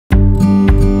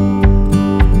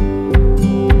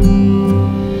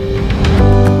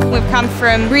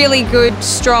from really good,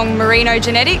 strong merino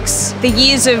genetics, the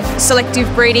years of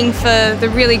selective breeding for the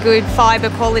really good fibre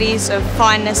qualities of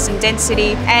fineness and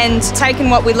density, and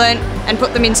taken what we learnt and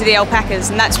put them into the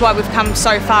alpacas, and that's why we've come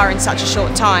so far in such a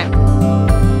short time.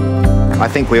 I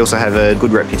think we also have a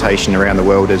good reputation around the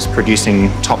world as producing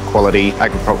top quality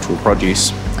agricultural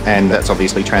produce, and that's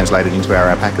obviously translated into our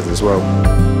alpacas as well.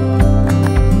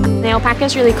 The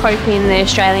alpacas really cope in the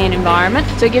Australian environment,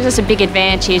 so it gives us a big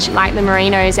advantage, like the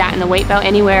merinos out in the wheat belt.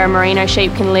 Anywhere a merino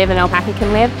sheep can live, an alpaca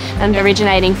can live, and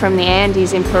originating from the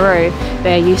Andes in Peru,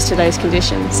 they're used to those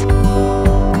conditions.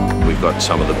 We've got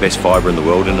some of the best fibre in the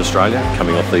world in Australia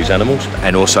coming off these animals,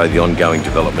 and also the ongoing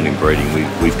development in breeding.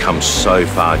 We've come so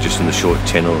far just in the short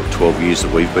 10 or 12 years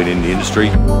that we've been in the industry.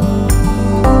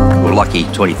 We were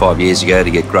lucky 25 years ago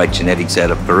to get great genetics out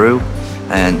of Peru,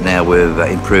 and now we've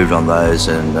improved on those,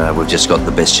 and we've just got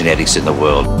the best genetics in the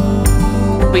world.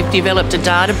 We've developed a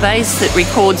database that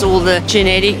records all the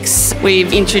genetics.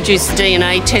 We've introduced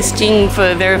DNA testing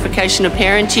for verification of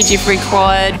parentage if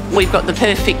required. We've got the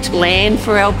perfect land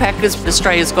for alpacas.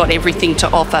 Australia's got everything to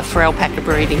offer for alpaca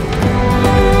breeding.